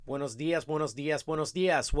Buenos dias, buenos dias, buenos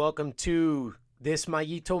dias. Welcome to this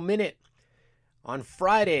Mayito Minute on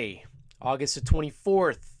Friday, August the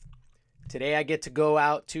 24th. Today I get to go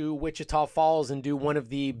out to Wichita Falls and do one of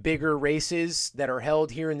the bigger races that are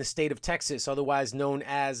held here in the state of Texas, otherwise known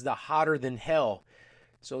as the Hotter Than Hell.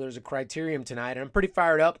 So there's a criterium tonight, and I'm pretty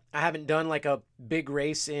fired up. I haven't done like a big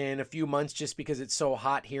race in a few months just because it's so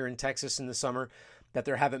hot here in Texas in the summer that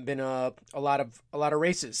there haven't been a lot of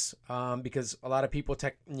races because a lot of people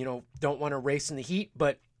don't want to race in the heat,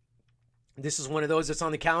 but this is one of those that's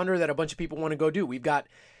on the calendar that a bunch of people want to go do. We've got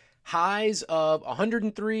highs of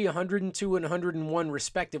 103, 102, and 101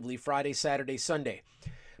 respectively, Friday, Saturday, Sunday.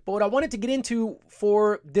 But what I wanted to get into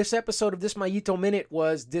for this episode of this Mayito Minute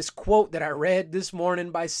was this quote that I read this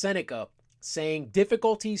morning by Seneca saying,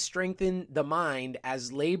 difficulties strengthen the mind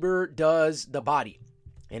as labor does the body.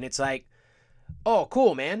 And it's like, oh,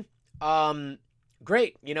 cool, man.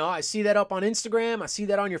 Great. I see that up on Instagram. I see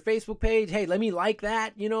that on your Facebook page. Hey, let me like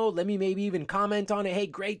that. Let me maybe even comment on it. Hey,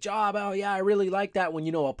 great job. Oh, yeah, I really like that when,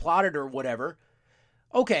 applaud it or whatever.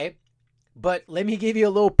 Okay. But let me give you a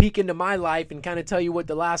little peek into my life and kind of tell you what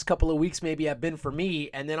the last couple of weeks maybe have been for me.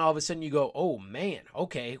 And then all of a sudden you go, oh, man.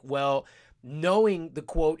 Okay. Well, knowing the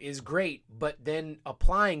quote is great, but then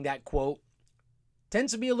applying that quote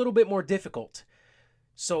tends to be a little bit more difficult.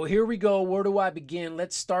 So here we go. Where do I begin?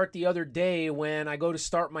 Let's start the other day when I go to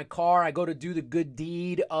start my car. I go to do the good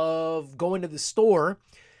deed of going to the store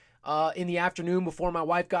in the afternoon before my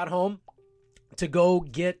wife got home to go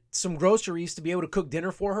get some groceries to be able to cook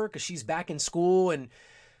dinner for her because she's back in school and,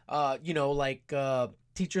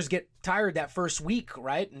 teachers get tired that first week,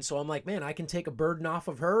 right? And so I'm like, man, I can take a burden off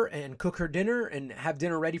of her and cook her dinner and have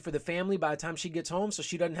dinner ready for the family by the time she gets home so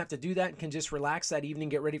she doesn't have to do that and can just relax that evening,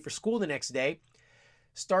 get ready for school the next day.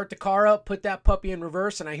 Start the car up, put that puppy in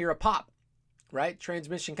reverse, and I hear a pop, right?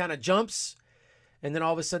 Transmission kind of jumps, and then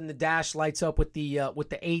all of a sudden the dash lights up with the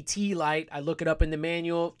AT light. I look it up in the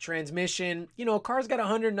manual, transmission. Car's got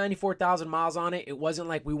 194,000 miles on it. It wasn't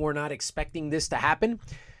like we were not expecting this to happen.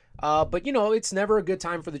 But it's never a good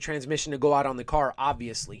time for the transmission to go out on the car,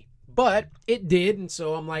 obviously. But it did, and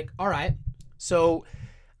so I'm like, all right. So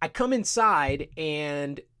I come inside,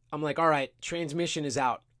 and I'm like, all right, transmission is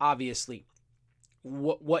out, obviously.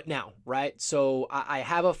 What now, right? So I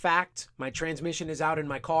have a fact. My transmission is out in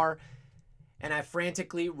my car, and I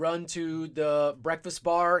frantically run to the breakfast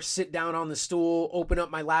bar, sit down on the stool, open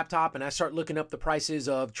up my laptop, and I start looking up the prices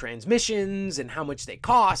of transmissions and how much they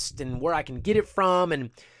cost and where I can get it from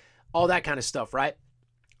and all that kind of stuff, right?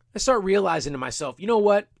 I start realizing to myself, you know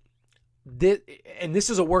what? This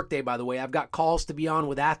is a work day, by the way. I've got calls to be on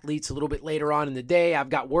with athletes a little bit later on in the day.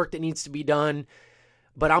 I've got work that needs to be done.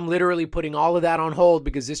 But I'm literally putting all of that on hold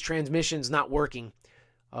because this transmission's not working,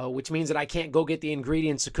 which means that I can't go get the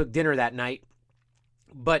ingredients to cook dinner that night.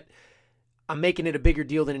 But I'm making it a bigger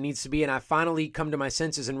deal than it needs to be, and I finally come to my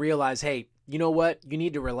senses and realize, hey, you know what? You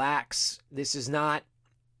need to relax. This is not,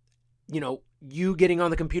 you getting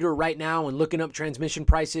on the computer right now and looking up transmission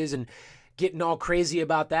prices and getting all crazy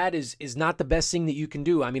about that is not the best thing that you can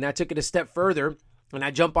do. I mean, I took it a step further, and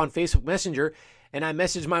I jump on Facebook Messenger, and I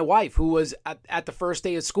messaged my wife who was at the first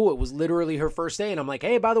day of school. It was literally her first day. And I'm like,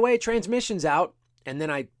 hey, by the way, transmission's out. And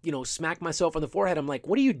then I, smack myself on the forehead. I'm like,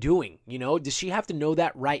 what are you doing? Does she have to know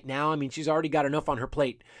that right now? I mean, she's already got enough on her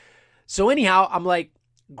plate. So anyhow, I'm like,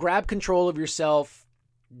 grab control of yourself.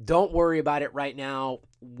 Don't worry about it right now.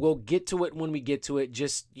 We'll get to it when we get to it.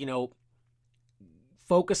 Just,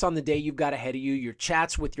 focus on the day you've got ahead of you, your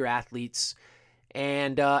chats with your athletes,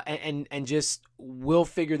 and just we'll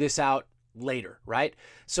figure this out later, right?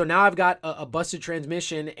 So now I've got a busted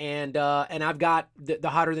transmission and I've got the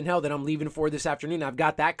Hotter Than Hell that I'm leaving for this afternoon. I've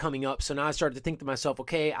got that coming up. So now I started to think to myself,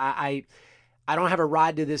 okay, I don't have a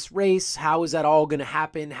ride to this race. How is that all going to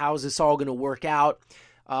happen? How is this all going to work out?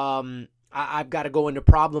 I've got to go into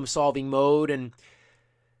problem solving mode, and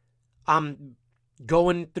I'm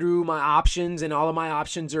going through my options, and all of my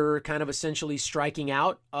options are kind of essentially striking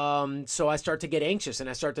out. So I start to get anxious, and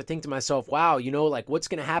I start to think to myself, wow, what's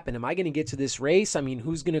going to happen? Am I going to get to this race? I mean,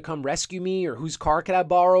 who's going to come rescue me, or whose car can I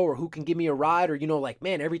borrow, or who can give me a ride? Or,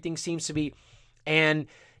 man, everything seems to be, and,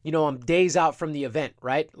 I'm days out from the event,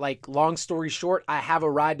 right? Like, long story short, I have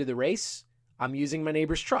a ride to the race. I'm using my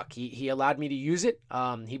neighbor's truck. He allowed me to use it.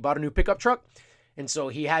 He bought a new pickup truck. And so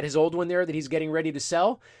he had his old one there that he's getting ready to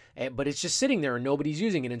sell, but it's just sitting there and nobody's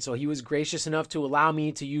using it. And so he was gracious enough to allow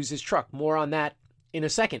me to use his truck. More on that in a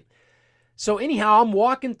second. So anyhow, I'm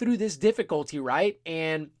walking through this difficulty, right?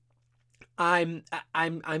 And I'm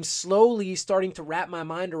slowly starting to wrap my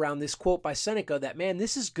mind around this quote by Seneca that, man,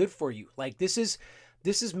 this is good for you. Like, this is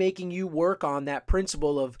making you work on that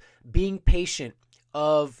principle of being patient,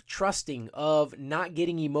 of trusting, of not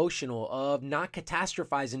getting emotional, of not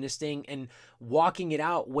catastrophizing this thing and walking it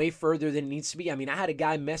out way further than it needs to be. I mean, I had a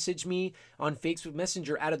guy message me on Facebook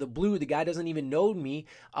Messenger out of the blue. The guy doesn't even know me.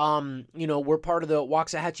 We're part of the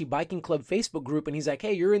Waxahachie Biking Club Facebook group, and he's like,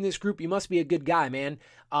 hey, you're in this group. You must be a good guy, man.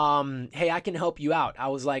 Hey, I can help you out. I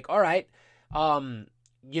was like, all right.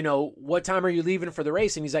 What time are you leaving for the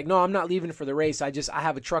race? And he's like, no, I'm not leaving for the race. I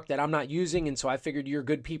have a truck that I'm not using. And so I figured you're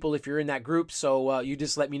good people if you're in that group. So you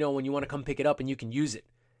just let me know when you want to come pick it up and you can use it.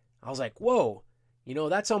 I was like, whoa,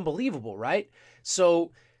 that's unbelievable, right?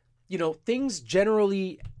 So, things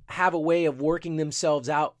generally have a way of working themselves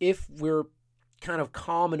out if we're kind of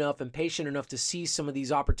calm enough and patient enough to see some of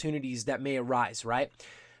these opportunities that may arise, right?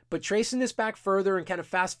 But tracing this back further and kind of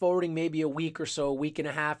fast forwarding maybe a week or so, a week and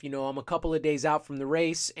a half, I'm a couple of days out from the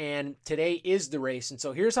race, and today is the race. And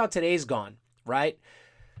so here's how today's gone, right?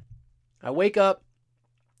 I wake up,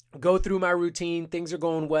 go through my routine, things are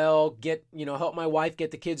going well, help my wife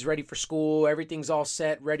get the kids ready for school, everything's all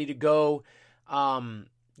set, ready to go.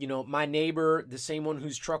 My neighbor, the same one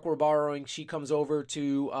whose truck we're borrowing, she comes over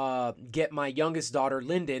to get my youngest daughter,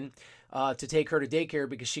 Lyndon, to take her to daycare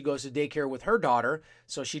because she goes to daycare with her daughter.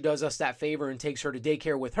 So she does us that favor and takes her to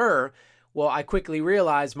daycare with her. Well, I quickly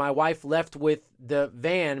realized my wife left with the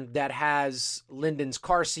van that has Lyndon's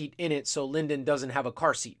car seat in it, so Lyndon doesn't have a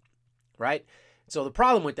car seat, right? So the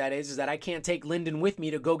problem with that is that I can't take Lyndon with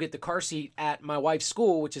me to go get the car seat at my wife's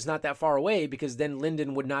school, which is not that far away, because then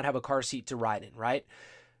Lyndon would not have a car seat to ride in, right?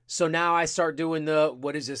 So now I start doing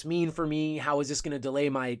what does this mean for me? How is this going to delay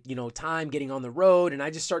my, time getting on the road? And I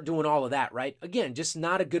just start doing all of that, right? Again, just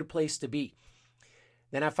not a good place to be.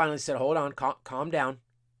 Then I finally said, hold on, calm down.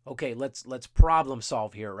 Okay, let's problem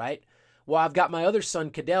solve here, right? Well, I've got my other son,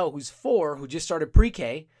 Cadell, who's 4, who just started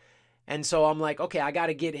pre-K. And so I'm like, okay, I got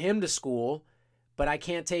to get him to school, but I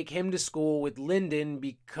can't take him to school with Lyndon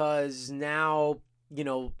because now,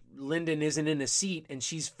 Lyndon isn't in a seat and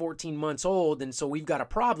she's 14 months old. And so we've got a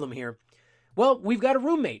problem here. Well, we've got a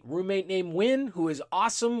roommate named Wynn, who is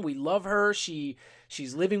awesome. We love her. She's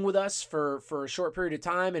living with us for a short period of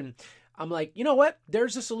time. And I'm like, you know what?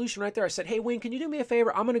 There's a solution right there. I said, hey, Wynn, can you do me a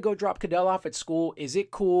favor? I'm going to go drop Cadell off at school. Is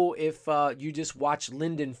it cool if you just watch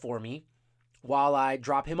Lyndon for me while I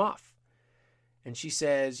drop him off? And she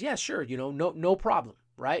says, yeah, sure. No problem.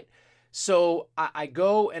 Right? So I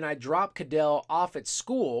go and I drop Cadell off at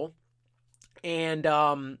school, and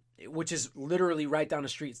which is literally right down the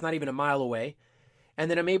street. It's not even a mile away.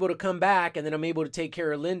 And then I'm able to come back, and then I'm able to take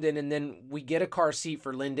care of Lyndon, and then we get a car seat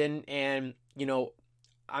for Lyndon. And,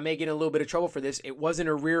 I may get in a little bit of trouble for this. It wasn't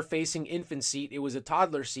a rear-facing infant seat. It was a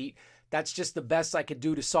toddler seat. That's just the best I could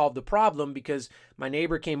do to solve the problem because my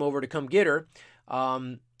neighbor came over to come get her.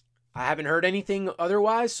 I haven't heard anything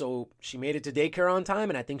otherwise, so she made it to daycare on time,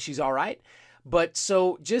 and I think she's all right. But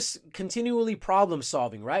so just continually problem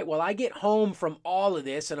solving, right? Well, I get home from all of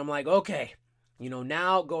this, and I'm like, okay,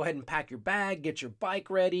 now go ahead and pack your bag, get your bike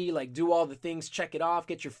ready, do all the things, check it off,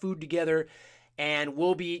 get your food together, and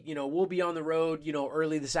we'll be on the road,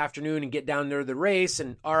 early this afternoon and get down there to the race.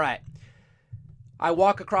 And all right, I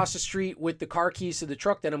walk across the street with the car keys to the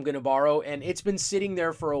truck that I'm going to borrow, and it's been sitting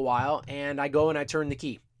there for a while, and I go and I turn the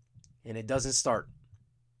key. And it doesn't start.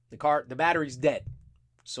 The battery's dead.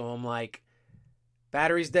 So I'm like,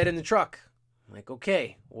 battery's dead in the truck. I'm like,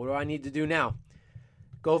 okay, what do I need to do now?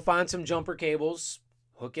 Go find some jumper cables,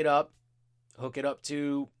 hook it up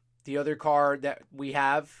to the other car that we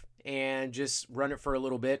have, and just run it for a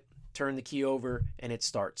little bit, turn the key over, and it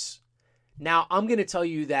starts. Now, I'm going to tell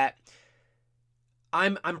you that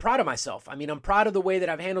I'm proud of myself. I mean, I'm proud of the way that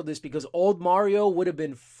I've handled this because old Mario would have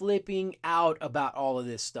been flipping out about all of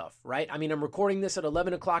this stuff, right? I mean, I'm recording this at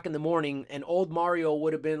 11 o'clock in the morning, and old Mario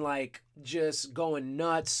would have been just going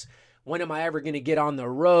nuts. When am I ever going to get on the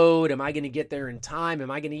road? Am I going to get there in time? Am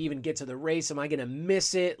I going to even get to the race? Am I going to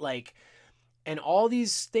miss it? And all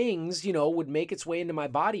these things, would make its way into my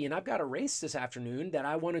body. And I've got a race this afternoon that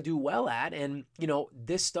I want to do well at. And,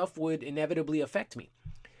 this stuff would inevitably affect me.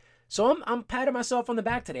 So I'm patting myself on the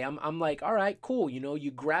back today. I'm like, all right, cool. You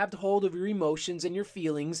grabbed hold of your emotions and your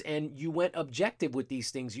feelings and you went objective with these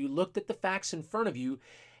things. You looked at the facts in front of you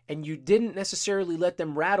and you didn't necessarily let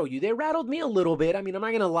them rattle you. They rattled me a little bit. I mean, I'm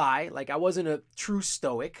not going to lie. I wasn't a true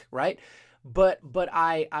stoic, right? But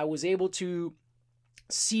I was able to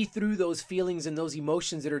see through those feelings and those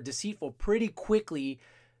emotions that are deceitful pretty quickly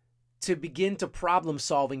to begin to problem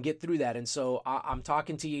solve and get through that. And so I'm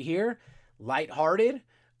talking to you here, lighthearted,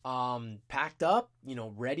 packed up,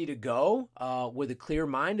 ready to go, with a clear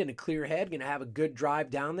mind and a clear head, gonna have a good drive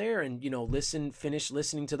down there and, finish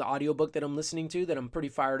listening to the audiobook that I'm listening to that I'm pretty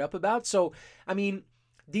fired up about. So, I mean,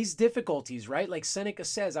 these difficulties, right? Like Seneca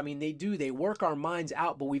says, I mean, they work our minds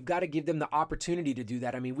out, but we've got to give them the opportunity to do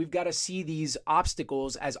that. I mean, we've got to see these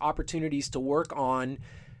obstacles as opportunities to work on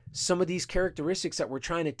some of these characteristics that we're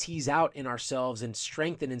trying to tease out in ourselves and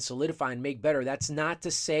strengthen and solidify and make better. That's not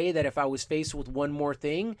to say that if I was faced with one more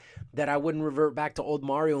thing that I wouldn't revert back to old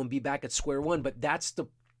Mario and be back at square one, but that's the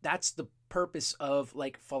purpose of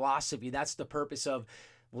like philosophy. That's the purpose of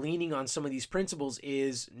leaning on some of these principles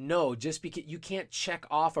is no, just because you can't check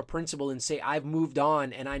off a principle and say, I've moved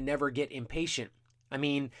on and I never get impatient. I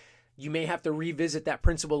mean, you may have to revisit that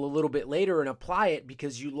principle a little bit later and apply it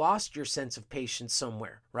because you lost your sense of patience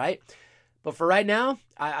somewhere, right? But for right now,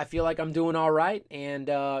 I feel like I'm doing all right. And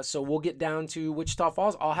so we'll get down to Wichita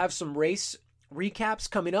Falls. I'll have some race recaps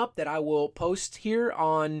coming up that I will post here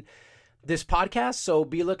on this podcast, so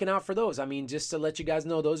be looking out for those. I mean, just to let you guys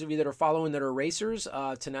know, those of you that are following that are racers,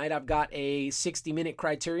 tonight I've got a 60-minute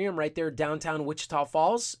criterium right there downtown Wichita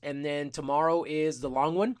Falls, and then tomorrow is the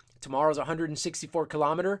long one. Tomorrow's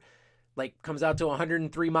 164-kilometer, like comes out to a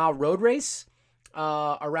 103-mile road race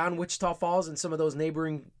around Wichita Falls and some of those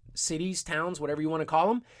neighboring cities, towns, whatever you want to call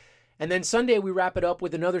them. And then Sunday, we wrap it up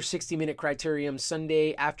with another 60-minute criterium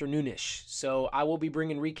Sunday afternoonish. So I will be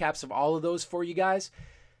bringing recaps of all of those for you guys.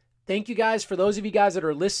 Thank you guys. For those of you guys that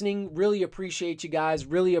are listening, really appreciate you guys.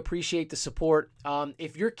 Really appreciate the support.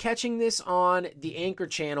 If you're catching this on the Anchor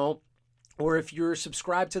channel, or if you're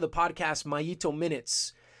subscribed to the podcast Mayito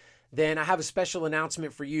Minutes, then I have a special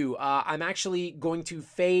announcement for you. I'm actually going to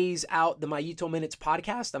phase out the Mayito Minutes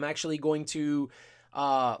podcast. I'm actually going to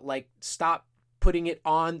stop putting it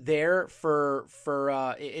on there for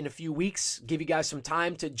in a few weeks. Give you guys some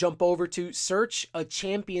time to jump over to Search a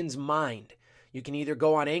Champion's Mind. You can either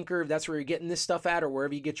go on Anchor, if that's where you're getting this stuff at, or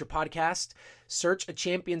wherever you get your podcast. Search A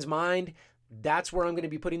Champion's Mind. That's where I'm going to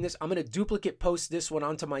be putting this. I'm going to duplicate post this one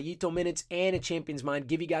onto Mayito Minutes and A Champion's Mind.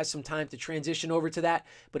 Give you guys some time to transition over to that.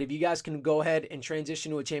 But if you guys can go ahead and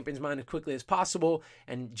transition to A Champion's Mind as quickly as possible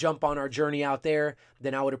and jump on our journey out there,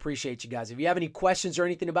 then I would appreciate you guys. If you have any questions or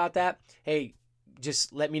anything about that, hey,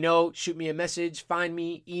 just let me know, shoot me a message, find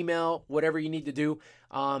me, email, whatever you need to do.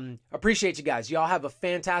 Appreciate you guys. Y'all have a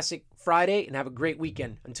fantastic Friday and have a great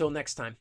weekend. Until next time.